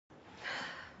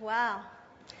Wow.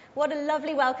 What a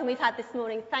lovely welcome we've had this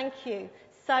morning. Thank you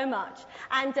so much.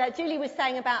 And Julie was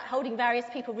saying about holding various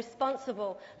people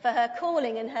responsible for her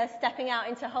calling and her stepping out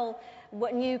into whole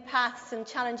new paths and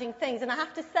challenging things. And I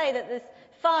have to say that there's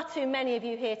far too many of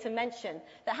you here to mention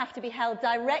that have to be held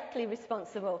directly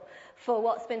responsible for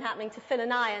what's been happening to Phil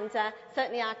and I, and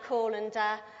certainly our call and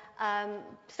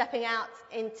stepping out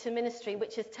into ministry,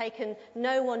 which has taken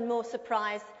no one more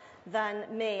surprised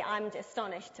than me. I'm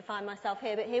astonished to find myself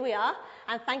here, but here we are,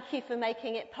 and thank you for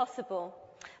making it possible.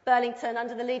 Burlington,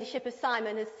 under the leadership of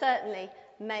Simon, has certainly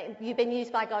you've been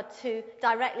used by God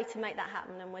directly to make that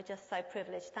happen, and we're just so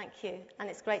privileged. Thank you, and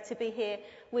it's great to be here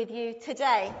with you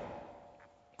today.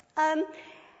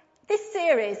 This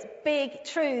series, Big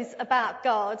Truths About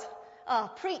God,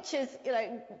 preachers,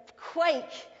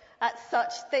 quake at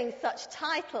such things, such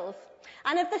titles.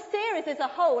 And of the series as a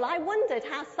whole, I wondered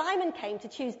how Simon came to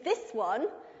choose this one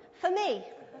for me.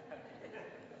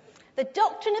 The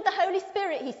doctrine of the Holy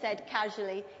Spirit, he said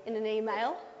casually in an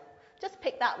email. Just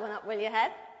pick that one up, will you,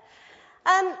 Heath?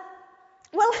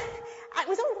 Well, it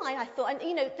was all right, I thought.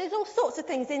 And, there's all sorts of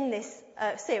things in this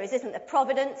series, isn't there?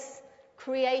 Providence,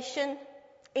 creation,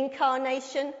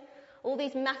 incarnation, all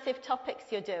these massive topics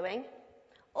you're doing.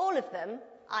 All of them,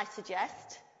 I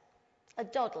suggest, a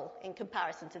doddle in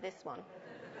comparison to this one.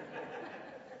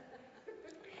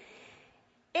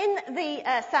 In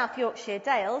the South Yorkshire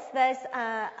Dales, there's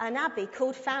an abbey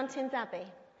called Fountains Abbey.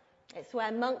 It's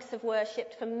where monks have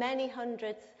worshipped for many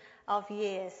hundreds of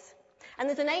years. And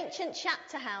there's an ancient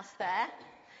chapter house there.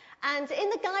 And in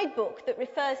the guidebook that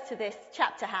refers to this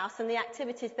chapter house and the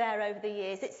activities there over the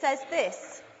years, it says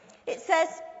this. It says,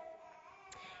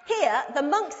 here, the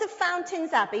monks of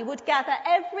Fountains Abbey would gather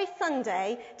every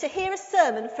Sunday to hear a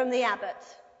sermon from the abbot,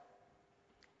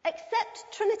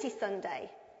 except Trinity Sunday,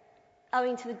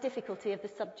 owing to the difficulty of the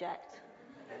subject.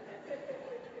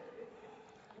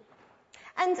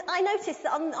 And I noticed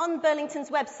that on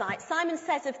Burlington's website, Simon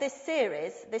says of this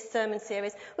series, this sermon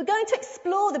series, we're going to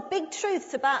explore the big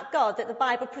truths about God that the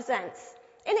Bible presents.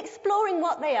 In exploring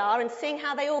what they are and seeing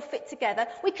how they all fit together,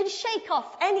 we can shake off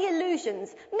any illusions,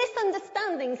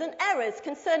 misunderstandings and errors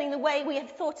concerning the way we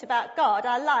have thought about God,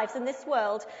 our lives and this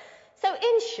world. So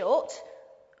in short,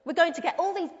 we're going to get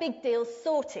all these big deals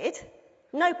sorted.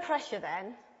 No pressure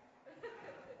then.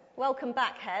 Welcome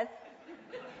back, Heath.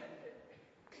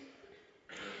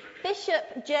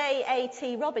 Bishop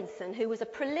J.A.T. Robinson, who was a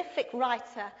prolific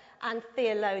writer and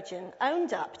theologian,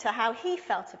 owned up to how he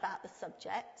felt about the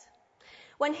subject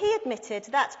when he admitted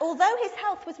that although his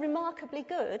health was remarkably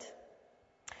good,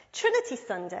 Trinity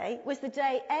Sunday was the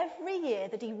day every year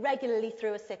that he regularly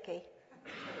threw a sickie.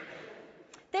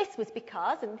 This was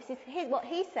because, and this is what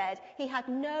he said, he had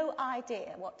no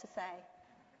idea what to say.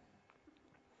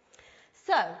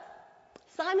 So,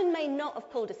 Simon may not have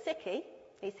pulled a sickie,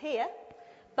 he's here,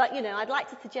 but, I'd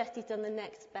like to suggest he's done the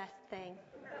next best thing.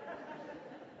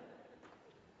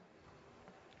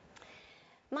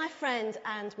 My friend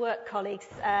and work colleague,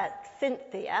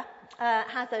 Cynthia,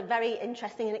 has a very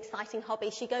interesting and exciting hobby.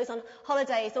 She goes on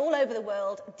holidays all over the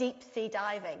world, deep sea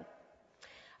diving.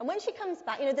 And when she comes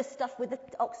back, the stuff with the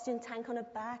oxygen tank on her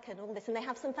back and all this, and they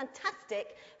have some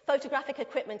fantastic photographic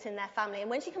equipment in their family. And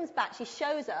when she comes back, she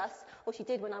shows us, or she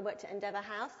did when I worked at Endeavour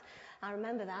House, I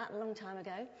remember that a long time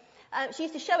ago, she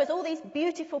used to show us all these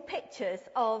beautiful pictures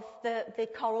of the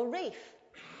coral reef.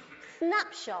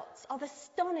 Snapshots of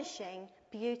astonishing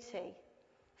beauty.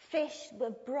 Fish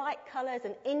with bright colours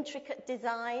and intricate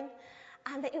design.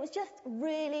 And it was just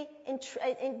really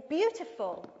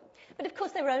beautiful. But of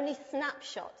course, they were only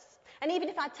snapshots. And even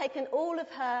if I'd taken all of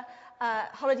her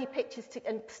holiday pictures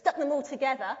and stuck them all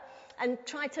together and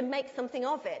tried to make something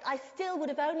of it, I still would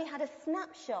have only had a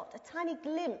snapshot, a tiny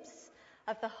glimpse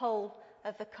of the whole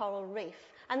of the coral reef.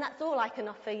 And that's all I can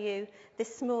offer you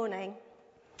this morning.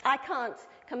 I can't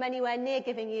come anywhere near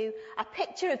giving you a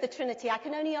picture of the Trinity. I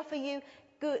can only offer you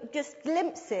just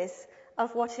glimpses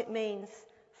of what it means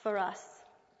for us.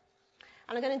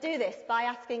 And I'm going to do this by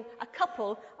asking a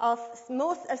couple of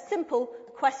simple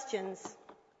questions.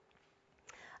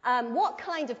 What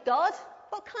kind of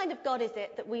God is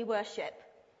it that we worship?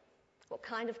 What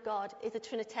kind of God is a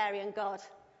Trinitarian God?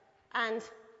 And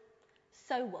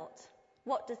so what?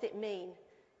 What does it mean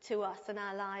to us and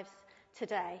our lives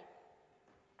today?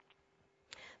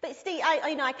 But Steve,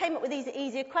 I came up with these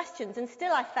easier questions, and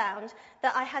still I found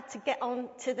that I had to get on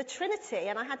to the Trinity,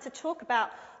 and I had to talk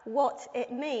about what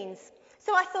it means.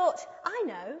 So I thought,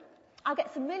 I'll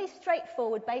get some really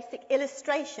straightforward, basic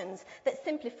illustrations that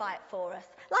simplify it for us,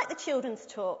 like the children's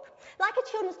talk. Like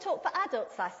a children's talk for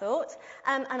adults, I thought,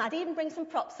 and I'd even bring some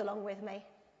props along with me.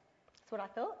 That's what I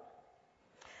thought.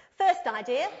 First first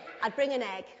idea, I'd bring an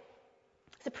egg.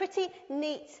 It's a pretty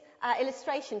neat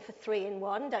illustration for 3 in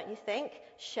 1, don't you think?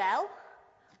 Shell,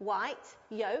 white,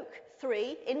 yolk,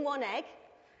 3 in 1 egg.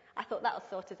 I thought that would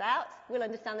sort us out. We'll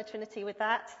understand the Trinity with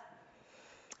that.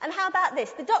 And how about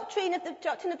this? The doctrine of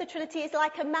the Trinity is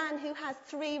like a man who has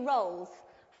 3 roles: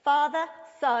 Father,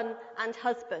 Son, and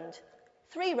husband.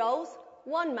 3 roles,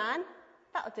 1 man.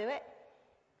 That'll do it.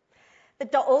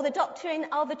 The doctrine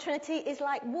of the Trinity is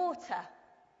like water.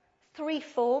 3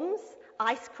 forms: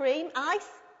 ice cream,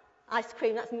 ice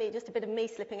cream, that's me, just a bit of me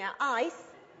slipping out, ice,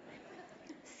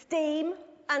 steam,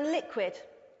 and liquid.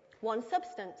 1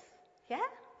 substance. Yeah?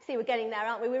 See, we're getting there,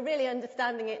 aren't we? We're really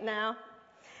understanding it now.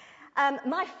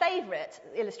 My favourite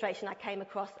illustration I came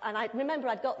across, and I remember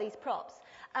I'd got these props,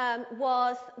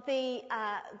 was the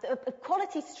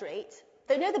Quality Street.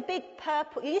 You know the big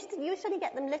purple, you used to only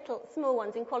get them little, small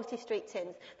ones in Quality Street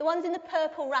tins. The ones in the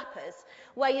purple wrappers,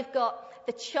 where you've got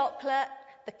the chocolate,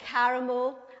 the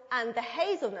caramel, and the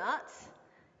hazelnut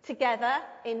together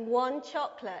in 1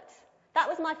 chocolate. That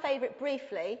was my favourite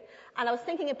briefly, and I was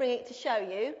thinking of bringing it to show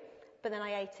you, but then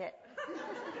I ate it.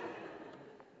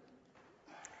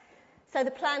 So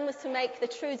the plan was to make the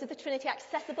truths of the Trinity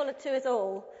accessible to us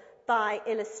all by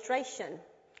illustration.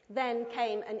 Then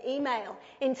came an email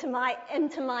into my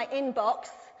inbox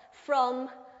from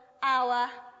our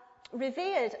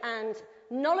revered and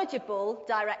knowledgeable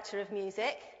director of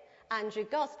music, Andrew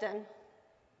Gosden,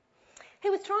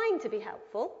 who was trying to be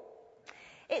helpful.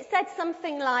 It said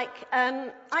something like,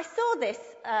 I saw this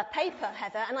paper,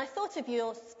 Heather, and I thought of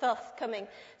your forthcoming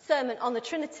sermon on the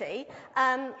Trinity.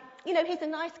 He's a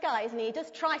nice guy, isn't he? He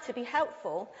does try to be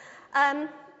helpful.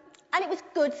 And it was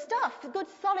good stuff, good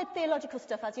solid theological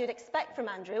stuff, as you'd expect from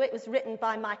Andrew. It was written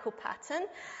by Michael Patton,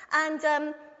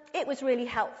 and it was really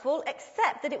helpful,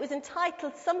 except that it was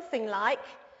entitled something like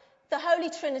The Holy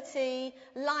Trinity,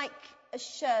 like a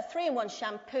 3-in-1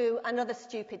 shampoo and other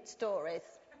stupid stories.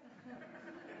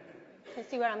 You can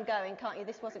see where I'm going, can't you?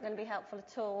 This wasn't going to be helpful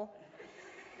at all.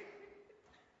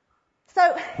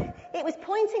 So it was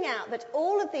pointing out that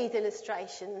all of these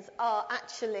illustrations are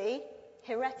actually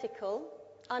heretical,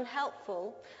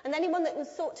 unhelpful, and anyone that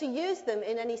sought to use them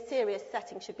in any serious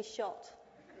setting should be shot.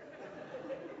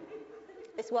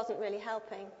 This wasn't really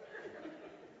helping.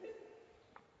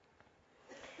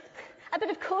 But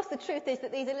of course the truth is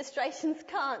that these illustrations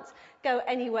can't go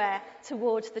anywhere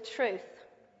towards the truth.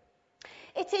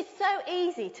 It is so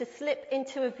easy to slip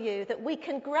into a view that we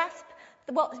can grasp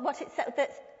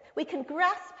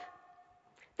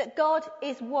that God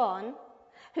is one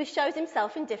who shows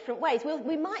himself in different ways.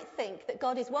 We might think that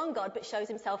God is one God but shows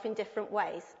himself in different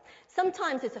ways.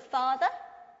 Sometimes as a father,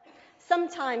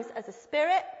 sometimes as a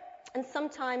spirit, and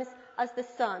sometimes as the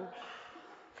Son.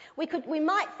 We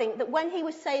might think that when he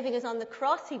was saving us on the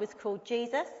cross, he was called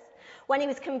Jesus. When he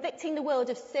was convicting the world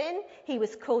of sin, he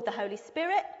was called the Holy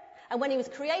Spirit. And when he was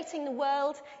creating the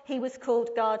world, he was called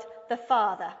God the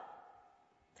Father.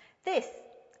 This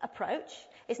approach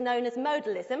is known as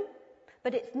modalism,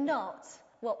 but it's not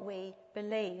what we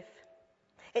believe.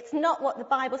 It's not what the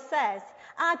Bible says.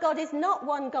 Our God is not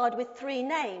one God with 3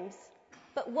 names,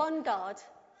 but one God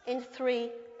in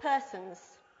 3 persons.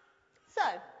 So,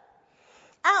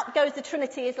 out goes the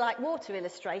Trinity is like water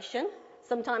illustration.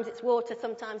 Sometimes it's water,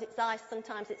 sometimes it's ice,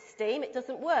 sometimes it's steam. It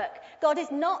doesn't work. God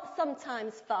is not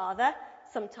sometimes Father,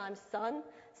 sometimes Son,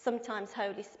 sometimes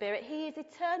Holy Spirit. He is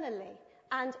eternally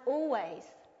and always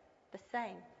the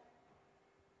same.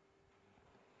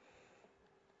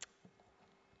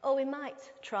 Or we might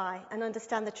try and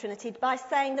understand the Trinity by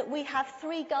saying that we have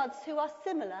 3 gods who are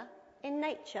similar in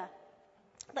nature,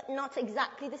 but not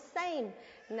exactly the same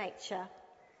nature.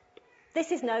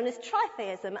 This is known as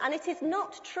tritheism, and it is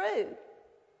not true.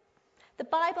 The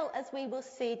Bible, as we will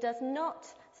see, does not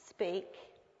speak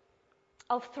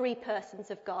of 3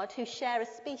 persons of God who share a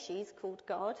species called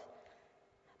God,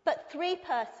 but 3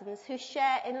 persons who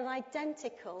share in an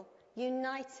identical,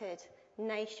 united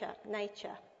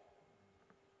nature.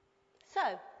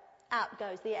 So, out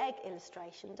goes the egg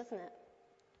illustration, doesn't it?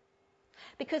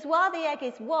 Because while the egg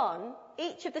is one,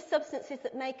 each of the substances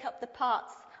that make up the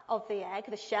parts of the egg,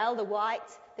 the shell, the white,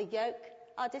 the yolk,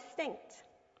 are distinct.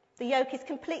 The yolk is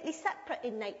completely separate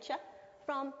in nature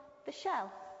from the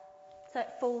shell, so it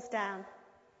falls down.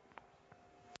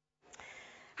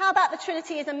 How about the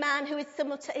Trinity is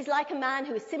like a man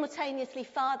who is simultaneously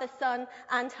father, son,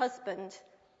 and husband?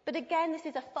 But again, this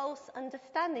is a false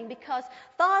understanding because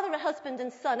father, husband,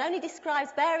 and son only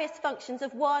describes various functions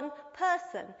of one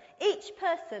person. Each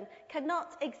person cannot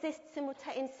exist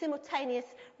in simultaneous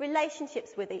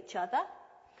relationships with each other,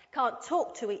 can't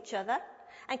talk to each other,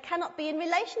 and cannot be in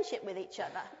relationship with each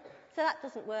other. So that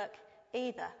doesn't work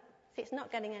either. See, it's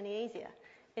not getting any easier,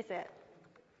 is it?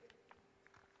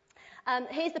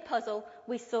 Here's the puzzle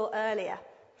we saw earlier.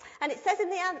 And it says in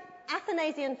the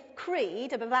Athanasian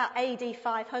Creed of about AD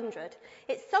 500,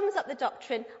 it sums up the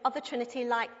doctrine of the Trinity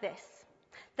like this.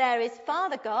 There is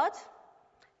Father God,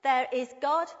 there is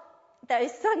God, there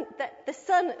is the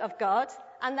Son of God,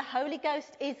 and the Holy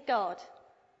Ghost is God.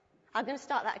 I'm going to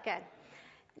start that again.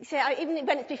 You see, even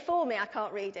when it's before me, I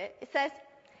can't read it. It says,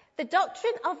 the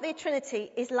doctrine of the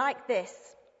Trinity is like this,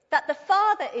 that the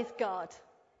Father is God,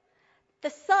 the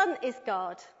Son is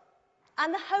God,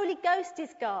 and the Holy Ghost is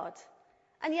God.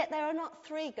 And yet there are not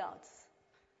three gods,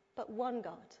 but one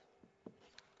God.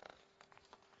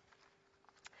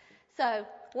 So,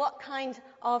 what kind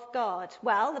of God?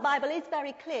 Well, the Bible is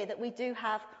very clear that we do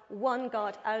have one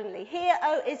God only. Hear,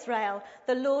 O Israel,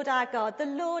 the Lord our God. The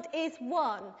Lord is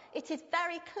one. It is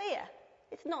very clear.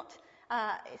 It's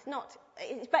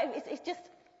just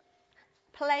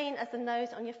plain as the nose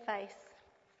on your face.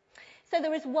 So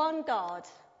there is one God,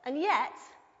 and yet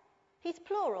he's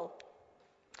plural.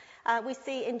 We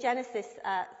see in Genesis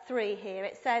 3 here,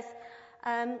 it says,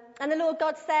 and the Lord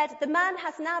God said, the man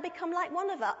has now become like one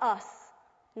of us,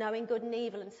 knowing good and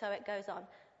evil, and so it goes on.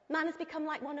 Man has become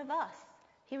like one of us.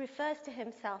 He refers to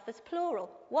himself as plural.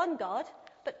 One God,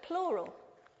 but plural.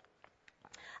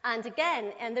 And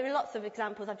again, and there are lots of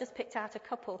examples, I've just picked out a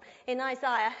couple. In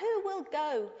Isaiah, who will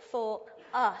go for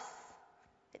us?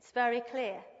 It's very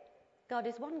clear. God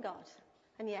is one God,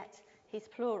 and yet he's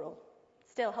plural.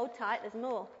 Still, hold tight, there's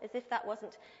more, as if that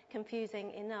wasn't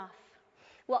confusing enough.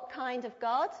 What kind of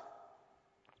God?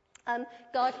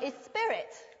 God is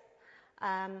spirit.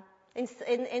 In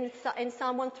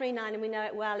Psalm 139, and we know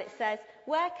it well, it says,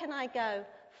 where can I go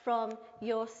from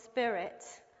your spirit,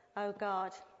 O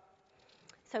God?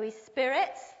 So he's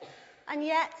spirit, and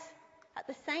yet, at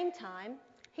the same time,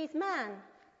 he's man.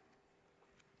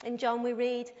 In John we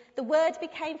read, the Word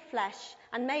became flesh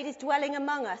and made his dwelling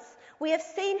among us. We have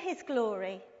seen his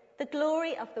glory, the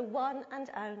glory of the one and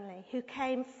only, who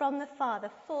came from the Father,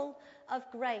 full of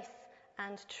grace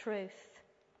and truth.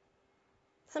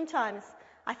 Sometimes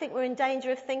I think we're in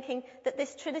danger of thinking that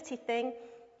this Trinity thing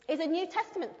is a New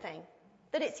Testament thing.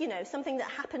 That it's, something that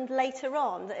happened later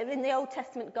on. That in the Old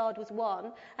Testament God was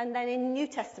one, and then in the New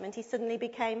Testament he suddenly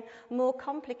became more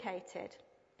complicated.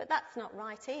 But that's not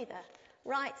right either.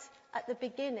 Right at the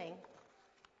beginning,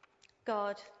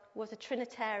 God was a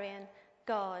Trinitarian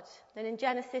God. Then in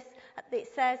Genesis it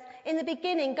says, in the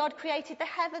beginning God created the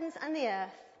heavens and the earth.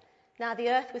 Now the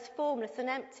earth was formless and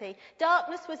empty.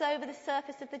 Darkness was over the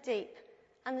surface of the deep,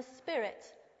 and the Spirit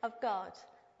of God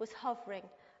was hovering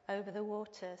over the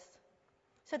waters.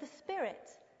 So the Spirit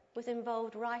was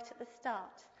involved right at the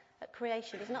start, at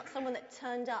creation. He's not someone that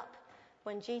turned up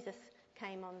when Jesus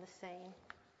came on the scene.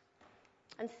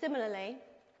 And similarly,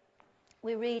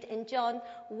 we read in John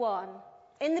 1,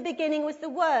 in the beginning was the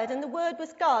Word, and the Word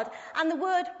was God, and the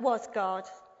Word was God.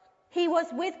 He was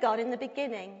with God in the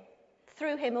beginning.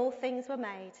 Through him all things were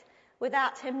made.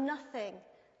 Without him nothing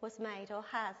was made or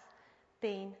has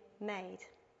been made.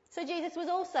 So Jesus was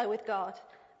also with God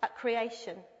at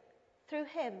creation. Through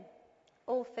him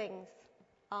all things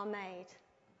are made.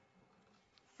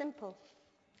 Simple,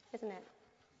 isn't it?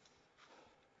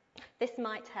 This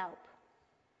might help.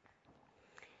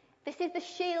 This is the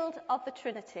shield of the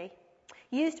Trinity,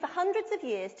 used for hundreds of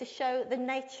years to show the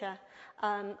nature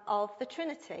of the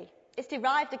Trinity. It's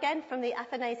derived again from the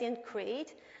Athanasian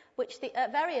Creed, which the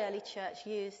very early church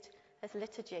used as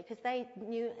liturgy, because they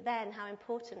knew then how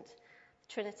important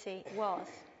the Trinity was.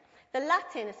 The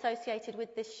Latin associated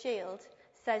with this shield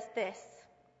says this: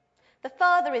 the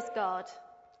Father is God,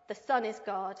 the Son is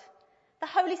God, the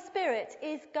Holy Spirit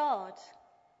is God.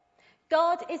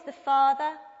 God is the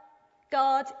Father,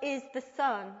 God is the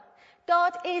Son,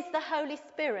 God is the Holy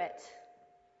Spirit.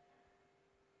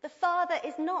 The Father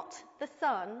is not the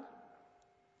Son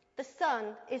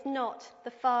is not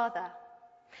the Father.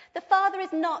 The Father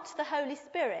is not the Holy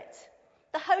Spirit.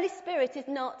 The Holy Spirit is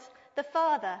not the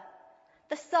Father.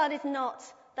 The Son is not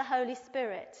the Holy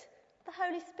Spirit. The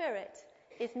Holy Spirit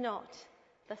is not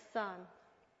the Son.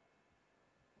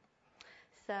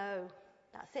 So,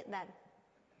 that's it then.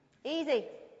 Easy.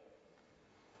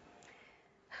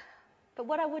 But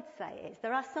what I would say is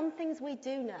there are some things we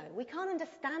do know. We can't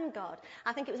understand God.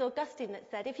 I think it was Augustine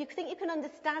that said, if you think you can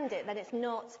understand it, then it's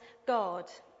not God.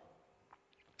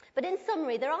 But in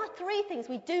summary, there are three things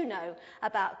we do know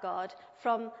about God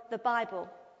from the Bible.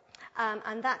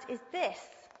 And that is this.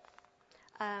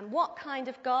 What kind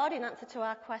of God, in answer to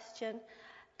our question?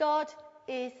 God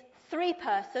is three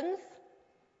persons.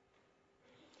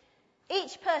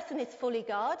 Each person is fully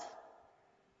God.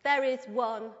 There is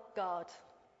one God.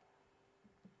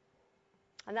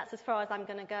 And that's as far as I'm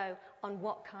going to go on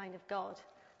what kind of God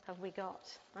have we got.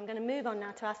 I'm going to move on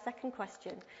now to our second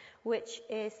question, which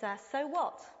is, so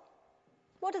what?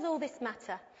 What does all this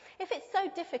matter? If it's so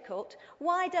difficult,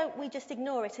 why don't we just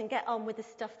ignore it and get on with the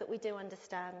stuff that we do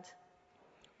understand?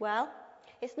 Well,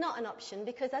 it's not an option,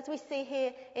 because as we see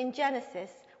here in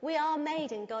Genesis, we are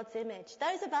made in God's image.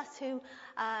 Those of us who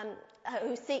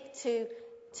seek to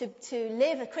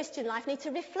live a Christian life need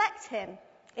to reflect him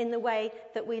in the way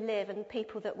that we live and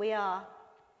people that we are.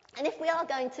 And if we are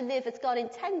going to live as God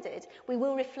intended, we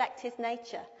will reflect his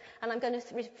nature. And I'm going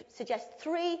to suggest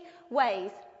 3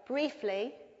 ways,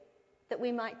 briefly, that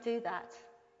we might do that.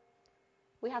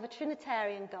 We have a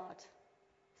Trinitarian God.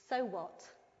 So what?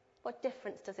 What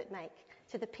difference does it make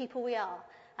to the people we are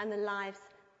and the lives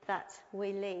that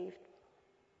we lead?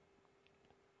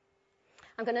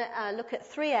 I'm going to look at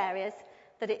 3 areas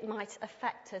that it might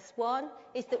affect us. One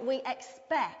is that we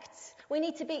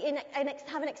need to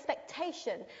have an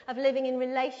expectation of living in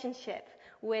relationship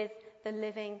with the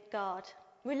living God.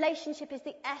 Relationship is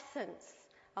the essence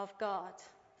of God.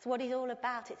 It's what he's all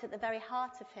about. It's at the very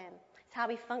heart of him. It's how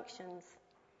he functions.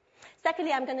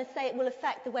 Secondly, I'm going to say it will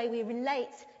affect the way we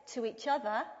relate to each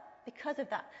other because of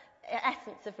that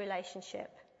essence of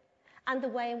relationship, and the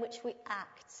way in which we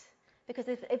act. Because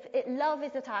if love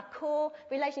is at our core,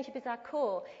 relationship is our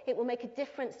core, it will make a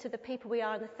difference to the people we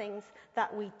are and the things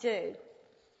that we do.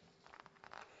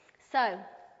 So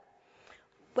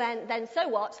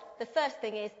what? The first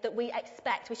thing is that we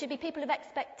expect. We should be people of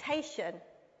expectation.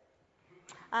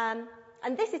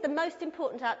 And this is the most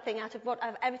important thing out of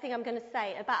everything I'm going to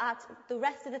say about the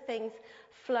rest of the things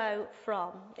flow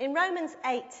from. In Romans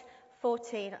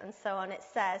 8:14 and so on, it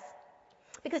says,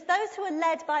 "Because those who are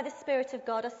led by the Spirit of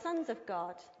God are sons of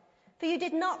God. For you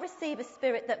did not receive a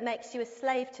spirit that makes you a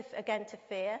slave to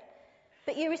fear,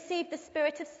 but you received the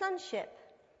spirit of sonship.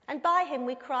 And by him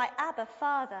we cry, Abba,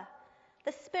 Father.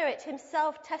 The Spirit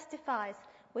himself testifies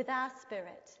with our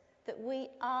spirit that we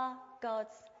are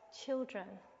God's children."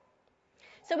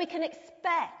 So we can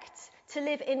expect to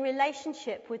live in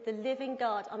relationship with the living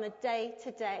God on a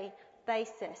day-to-day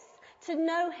basis. To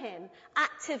know him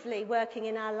actively working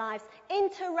in our lives,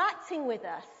 interacting with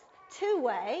us,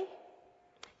 two-way,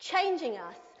 changing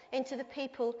us into the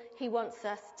people he wants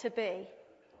us to be.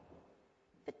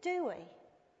 But do we?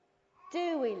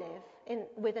 Do we live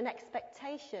with an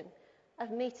expectation of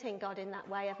meeting God in that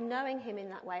way, of knowing him in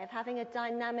that way, of having a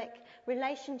dynamic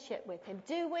relationship with him?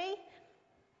 Do we?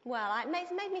 Well, it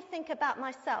made me think about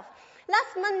myself.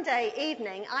 Last Monday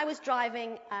evening, I was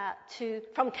driving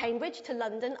from Cambridge to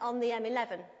London on the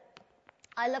M11.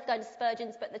 I love going to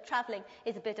Spurgeon's, but the travelling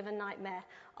is a bit of a nightmare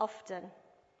often.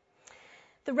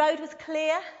 The road was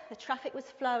clear, the traffic was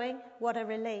flowing. What a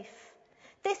relief.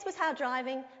 This was how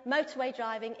motorway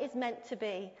driving is meant to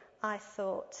be, I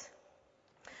thought.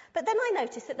 But then I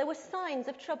noticed that there were signs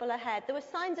of trouble ahead. There were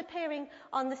signs appearing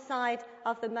on the side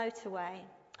of the motorway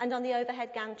and on the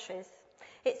overhead gantries.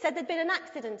 It said there'd been an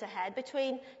accident ahead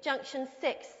between junction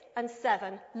 6 and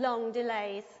 7, long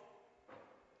delays.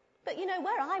 But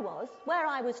where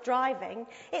I was driving,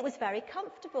 it was very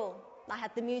comfortable. I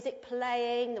had the music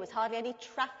playing, there was hardly any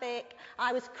traffic.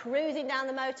 I was cruising down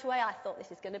the motorway. I thought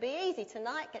this is going to be easy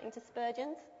tonight, getting to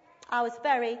Spurgeon's. I was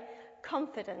very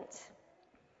confident.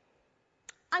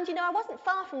 And I wasn't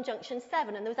far from junction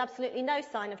 7 and there was absolutely no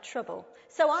sign of trouble.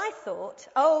 So I thought,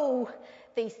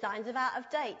 these signs are out of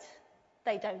date.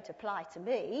 They don't apply to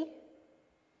me.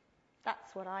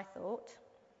 That's what I thought.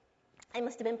 They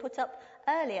must have been put up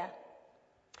earlier.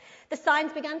 The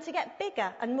signs began to get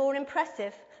bigger and more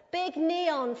impressive. Big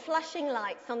neon flashing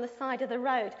lights on the side of the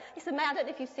road. Listen, I don't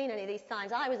know if you've seen any of these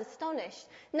signs. I was astonished.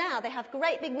 Now they have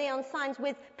great big neon signs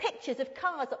with pictures of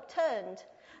cars upturned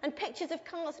and pictures of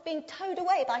cars being towed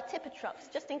away by tipper trucks,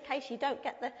 just in case you don't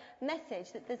get the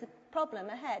message that there's a problem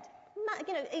ahead.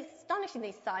 It's astonishing,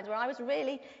 these signs, where I was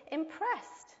really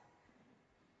impressed.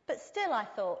 But still I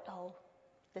thought,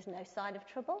 there's no sign of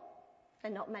trouble.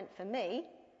 They're not meant for me.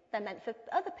 They're meant for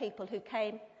other people who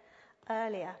came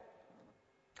earlier.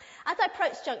 As I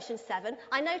approached junction 7,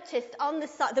 I noticed on the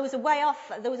side, there was a way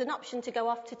off, there was an option to go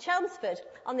off to Chelmsford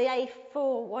on the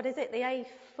A4, the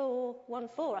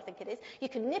A414, I think it is. You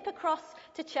can nip across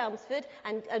to Chelmsford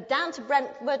and down to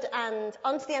Brentwood and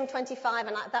onto the M25,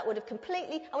 and I would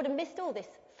have missed all this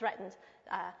threatened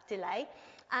delay,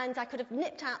 and I could have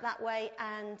nipped out that way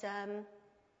and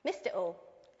missed it all,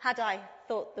 had I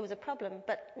thought there was a problem.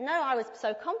 But no, I was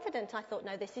so confident. I thought,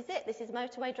 no, this is it. This is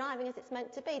motorway driving as it's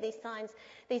meant to be. These signs,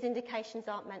 these indications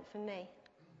aren't meant for me.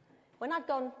 When I'd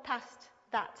gone past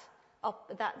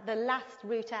the last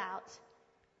route out,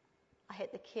 I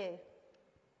hit the queue.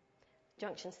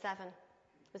 Junction 7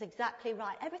 was exactly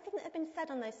right. Everything that had been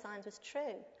said on those signs was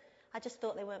true. I just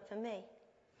thought they weren't for me.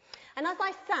 And as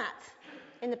I sat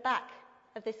in the back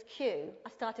of this queue, I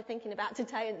started thinking about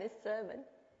today and this sermon.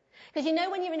 Because you know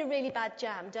when you're in a really bad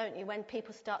jam, don't you, when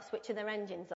people start switching their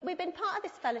engines on? We've been part of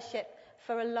this fellowship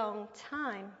for a long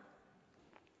time.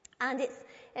 And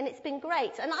it's been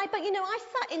great. But I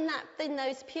sat in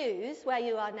those pews where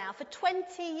you are now for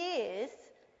 20 years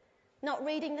not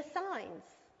reading the signs.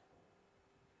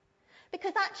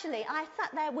 Because actually, I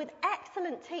sat there with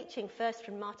excellent teaching, first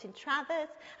from Martin Travers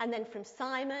and then from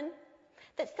Simon,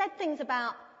 that said things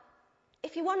about,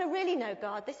 if you want to really know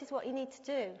God, this is what you need to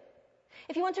do.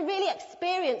 If you want to really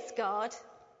experience God,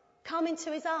 come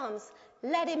into his arms,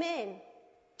 let him in.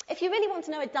 If you really want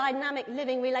to know a dynamic,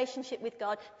 living relationship with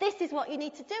God, this is what you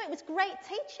need to do. It was great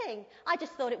teaching. I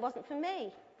just thought it wasn't for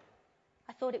me.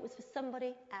 I thought it was for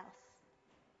somebody else.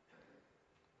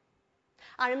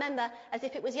 I remember, as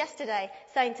if it was yesterday,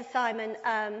 saying to Simon,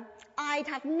 I'd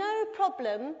have no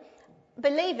problem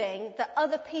believing that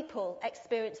other people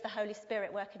experience the Holy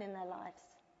Spirit working in their lives.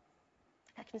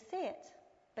 I can see it,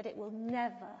 but it will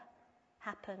never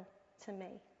happen to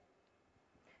me.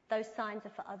 Those signs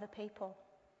are for other people,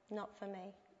 not for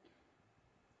me.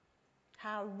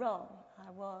 How wrong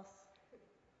I was.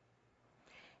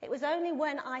 It was only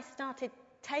when I started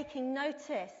taking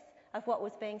notice of what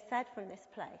was being said from this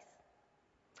place,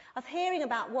 of hearing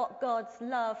about what God's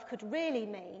love could really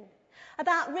mean,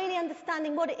 about really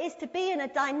understanding what it is to be in a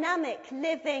dynamic,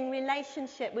 living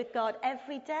relationship with God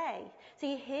every day. So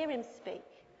you hear him speak.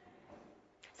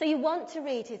 So you want to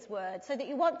read his word, so that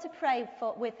you want to pray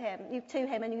to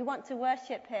him, and you want to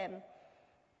worship him.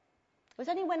 It was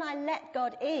only when I let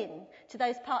God in to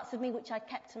those parts of me which I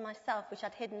kept to myself, which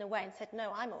I'd hidden away and said,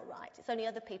 no, I'm all right. It's only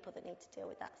other people that need to deal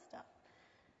with that stuff,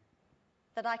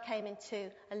 that I came into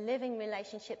a living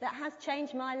relationship that has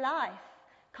changed my life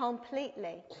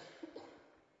completely.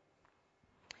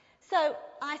 So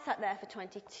I sat there for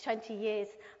 20 years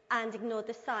and ignored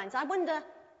the signs. I wonder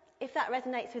if that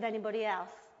resonates with anybody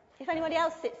else. If anybody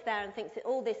else sits there and thinks that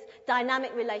all this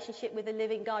dynamic relationship with the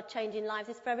living God changing lives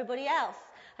is for everybody else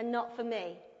and not for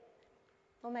me.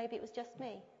 Or maybe it was just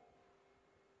me.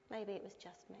 Maybe it was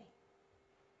just me.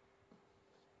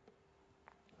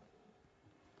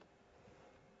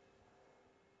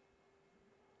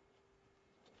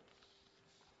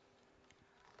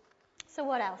 So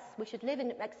what else? We should live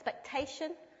in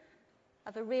expectation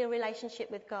of a real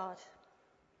relationship with God.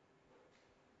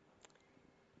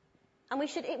 And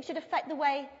it should affect the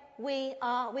way we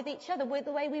are with each other, with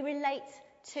the way we relate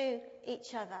to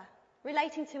each other.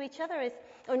 Relating to each other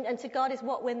and to God is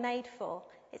what we're made for.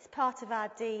 It's part of our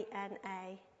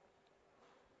DNA.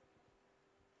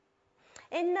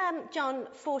 In John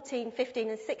 14, 15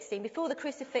 and 16, before the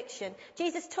crucifixion,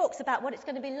 Jesus talks about what it's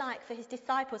going to be like for his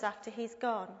disciples after he's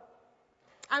gone.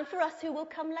 And for us who will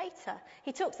come later.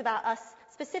 He talks about us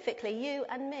specifically, you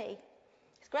and me.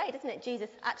 It's great, isn't it? Jesus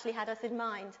actually had us in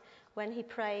mind when he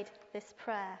prayed this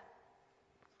prayer.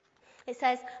 It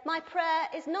says, my prayer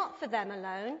is not for them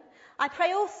alone. I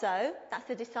pray also, that's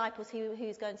the disciples who he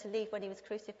was going to leave when he was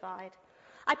crucified.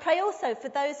 I pray also for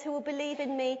those who will believe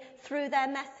in me through their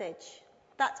message,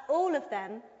 that all of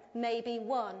them may be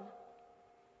one.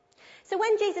 So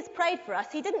when Jesus prayed for us,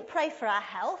 he didn't pray for our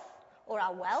health or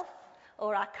our wealth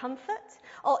or our comfort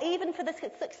or even for the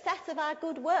success of our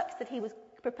good works that he was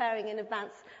preparing in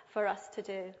advance for us to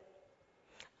do.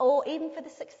 Or even for the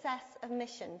success of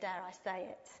mission, dare I say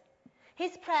it.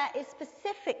 His prayer is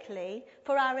specifically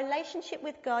for our relationship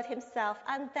with God himself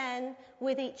and then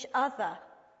with each other.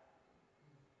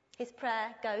 His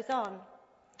prayer goes on.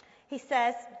 He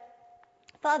says,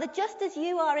 Father, just as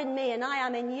you are in me and I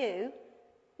am in you,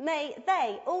 may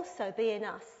they also be in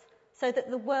us, so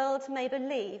that the world may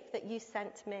believe that you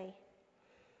sent me.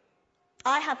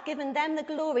 I have given them the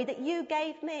glory that you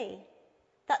gave me,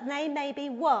 that they may be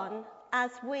one as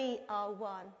we are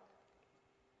one.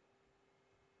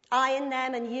 I in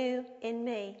them and you in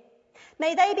me.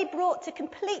 May they be brought to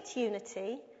complete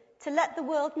unity, to let the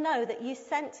world know that you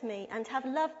sent me and have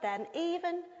loved them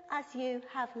even as you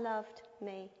have loved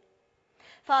me.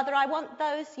 Father, I want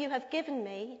those you have given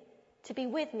me to be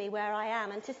with me where I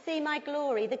am and to see my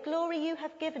glory, the glory you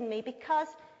have given me because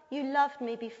you loved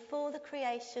me before the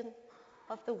creation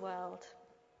of the world.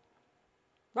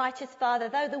 Righteous Father,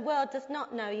 though the world does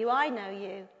not know you, I know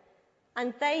you,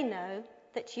 and they know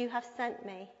that you have sent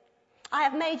me. I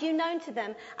have made you known to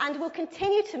them and will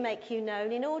continue to make you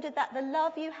known in order that the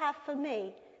love you have for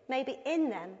me may be in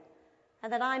them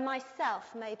and that I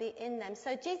myself may be in them.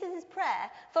 So Jesus'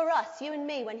 prayer for us, you and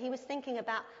me, when he was thinking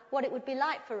about what it would be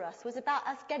like for us, was about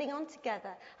us getting on together,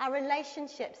 our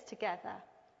relationships together,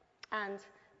 and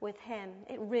with him.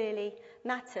 It really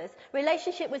matters.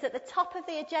 Relationship was at the top of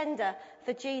the agenda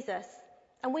for Jesus,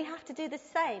 and we have to do the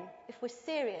same if we're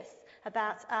serious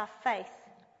about our faith.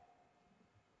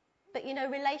 But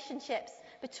relationships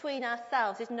between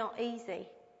ourselves is not easy.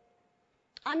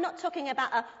 I'm not talking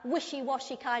about a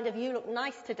wishy-washy kind of you look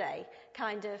nice today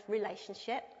kind of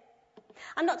relationship.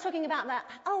 I'm not talking about that,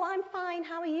 oh, I'm fine,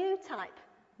 how are you type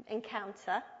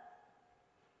encounter.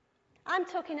 I'm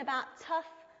talking about tough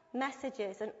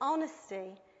messages and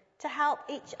honesty to help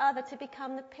each other to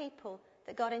become the people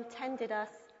that God intended us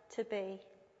to be.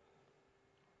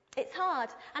 It's hard,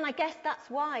 and I guess that's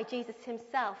why Jesus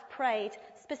himself prayed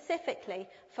specifically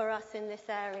for us in this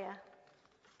area.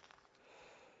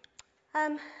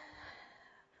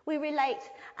 We relate,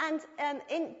 and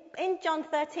in John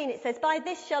 13 it says, "By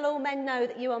this shall all men know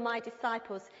that you are my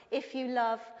disciples, if you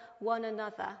love one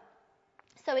another."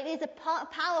 So it is a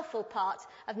powerful part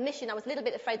of mission. I was a little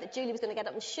bit afraid that Julie was going to get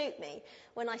up and shoot me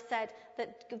when I said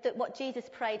that what Jesus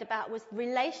prayed about was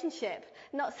relationship,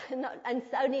 but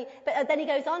then he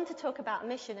goes on to talk about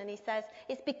mission, and he says,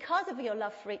 it's because of your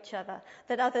love for each other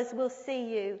that others will see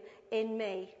you in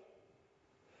me.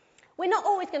 We're not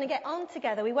always going to get on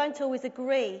together. We won't always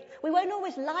agree. We won't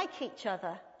always like each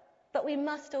other, but we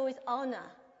must always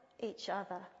honour each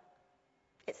other.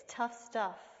 It's tough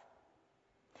stuff.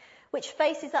 Which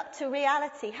faces up to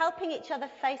reality, helping each other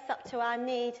face up to our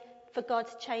need for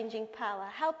God's changing power,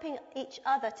 helping each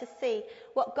other to see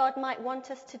what God might want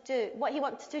us to do, what he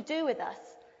wants to do with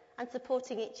us, and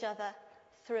supporting each other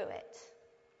through it.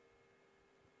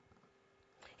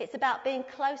 It's about being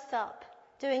close up,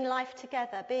 doing life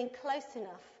together, being close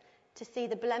enough to see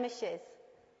the blemishes,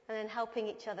 and then helping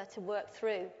each other to work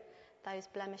through those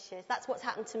blemishes. That's what's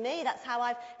happened to me. That's how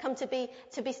I've come to be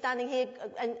standing here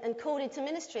and called into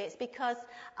ministry. It's because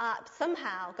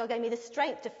somehow God gave me the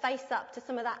strength to face up to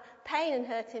some of that pain and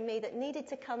hurt in me that needed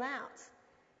to come out,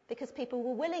 because people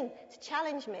were willing to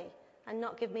challenge me and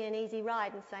not give me an easy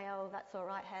ride and say, oh, that's all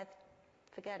right, Heath,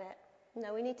 forget it.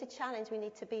 No, we need to challenge. We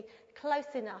need to be close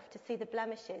enough to see the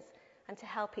blemishes and to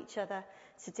help each other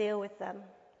to deal with them.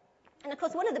 And of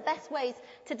course, one of the best ways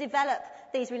to develop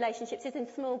these relationships is in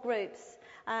small groups,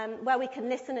 where we can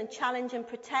listen and challenge and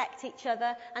protect each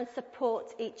other and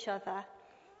support each other,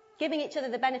 giving each other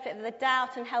the benefit of the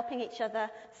doubt and helping each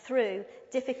other through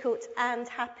difficult and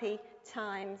happy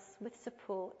times with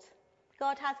support.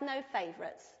 God has no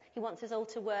favourites. He wants us all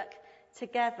to work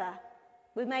together.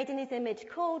 We're made in his image,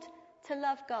 called to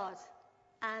love God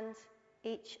and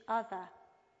each other.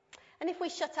 And if we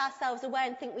shut ourselves away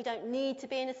and think we don't need to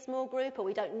be in a small group or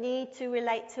we don't need to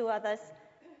relate to others,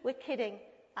 we're kidding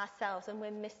ourselves and we're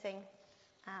missing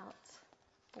out.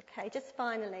 Okay, just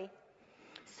finally.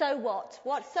 So what?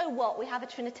 So what? We have a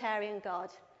Trinitarian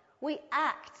God. We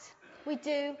act. We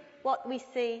do what we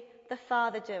see the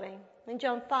Father doing. In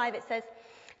John 5 it says,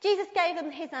 Jesus gave them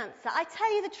his answer. I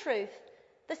tell you the truth.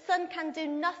 The Son can do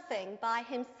nothing by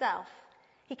himself.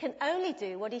 He can only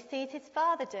do what he sees his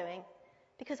Father doing.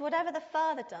 Because whatever the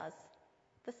Father does,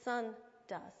 the Son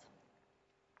does.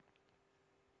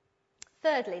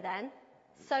 Thirdly then,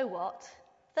 so what?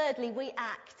 Thirdly, we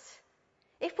act.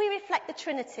 If we reflect the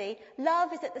Trinity,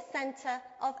 love is at the centre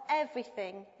of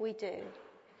everything we do,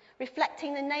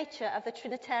 reflecting the nature of the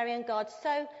Trinitarian God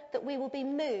so that we will be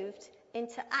moved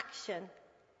into action.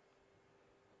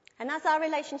 And as our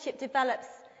relationship develops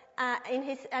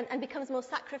and becomes more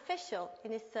sacrificial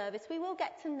in his service, we will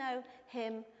get to know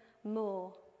him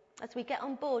more as we get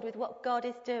on board with what God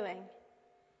is doing.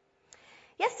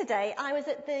 Yesterday, I was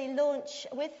at the launch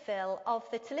with Phil of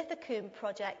the Talitha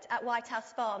project at White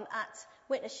House Farm at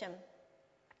Witnesham.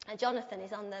 And Jonathan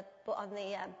is on the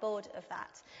board of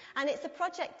that. And it's a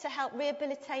project to help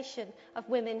rehabilitation of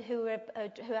women who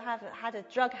have had a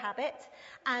drug habit,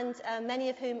 and many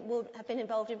of whom will have been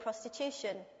involved in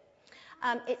prostitution.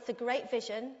 It's a great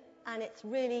vision, and it's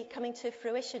really coming to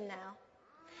fruition now.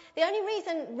 The only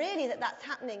reason really that that's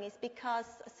happening is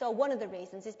one of the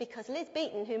reasons is because Liz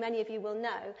Beaton, who many of you will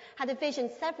know, had a vision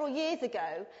several years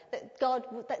ago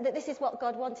that this is what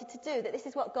God wanted to do, that this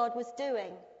is what God was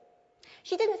doing.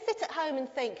 She didn't sit at home and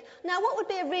think, now what would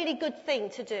be a really good thing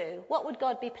to do? What would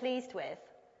God be pleased with?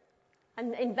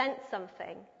 And invent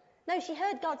something. No, she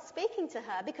heard God speaking to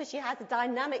her because she has a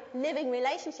dynamic living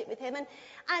relationship with him.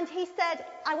 And he said,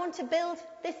 I want to build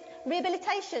this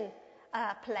rehabilitation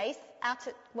place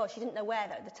she didn't know where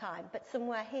at the time, but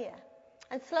somewhere here.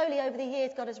 And slowly over the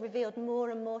years, God has revealed more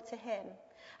and more to him.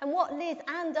 And what Liz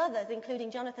and others, including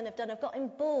Jonathan, have done, have got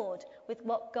on board with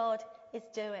what God is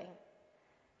doing.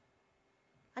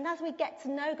 And as we get to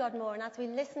know God more and as we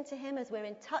listen to him, as we're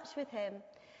in touch with him,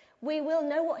 we will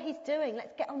know what he's doing.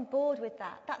 Let's get on board with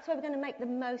that. That's where we're going to make the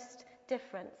most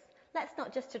difference. Let's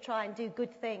not just to try and do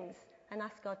good things and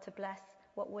ask God to bless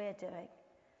what we're doing.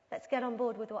 Let's get on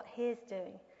board with what he's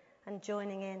doing and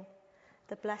joining in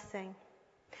the blessing.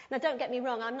 Now, don't get me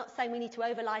wrong. I'm not saying we need to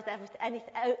overanalyze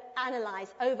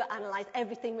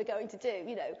everything we're going to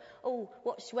do.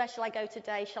 Where shall I go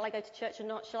today? Shall I go to church or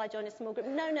not? Shall I join a small group?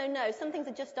 No. Some things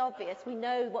are just obvious. We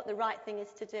know what the right thing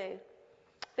is to do.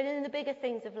 But in the bigger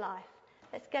things of life,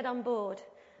 let's get on board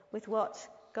with what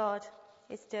God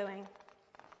is doing.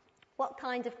 What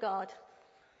kind of God?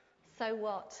 So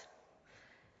what?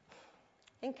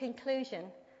 In conclusion,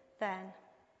 then,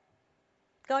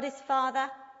 God is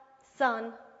Father,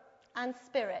 Son, and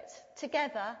Spirit,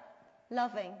 together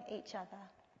loving each other.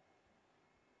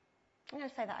 I'm going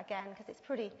to say that again because it's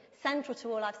pretty central to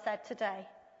all I've said today.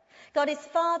 God is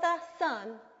Father, Son,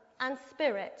 and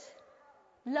Spirit,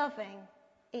 loving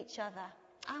each other.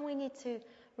 And we need to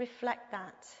reflect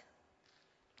that.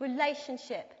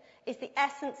 Relationship is the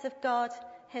essence of God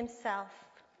himself.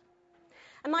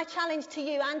 And my challenge to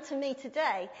you and to me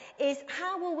today is,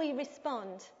 how will we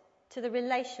respond to the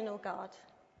relational God?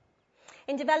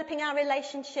 In developing our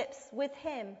relationships with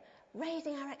him,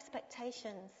 raising our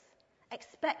expectations,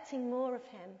 expecting more of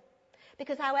him.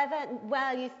 Because however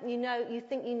well you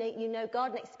think you know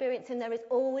God and experience him, there is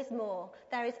always more.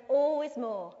 There is always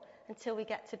more until we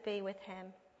get to be with him.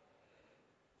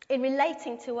 In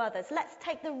relating to others, let's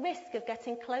take the risk of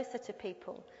getting closer to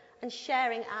people and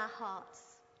sharing our hearts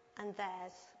and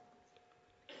theirs.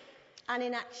 And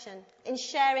in action, in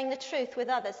sharing the truth with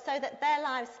others so that their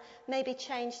lives may be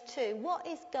changed too. What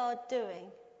is God doing?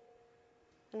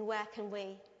 And where can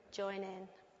we join in?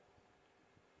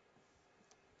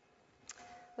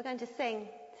 We're going to sing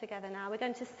together now. We're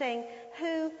going to sing,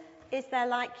 Who Is There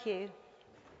Like You?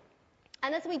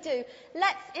 And as we do,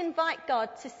 let's invite God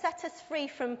to set us free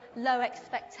from low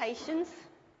expectations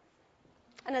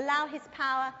and allow his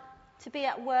power to be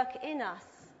at work in us,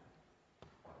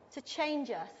 to change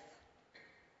us,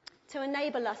 to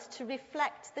enable us to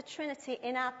reflect the Trinity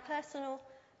in our personal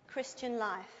Christian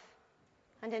life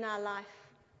and in our life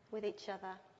with each other.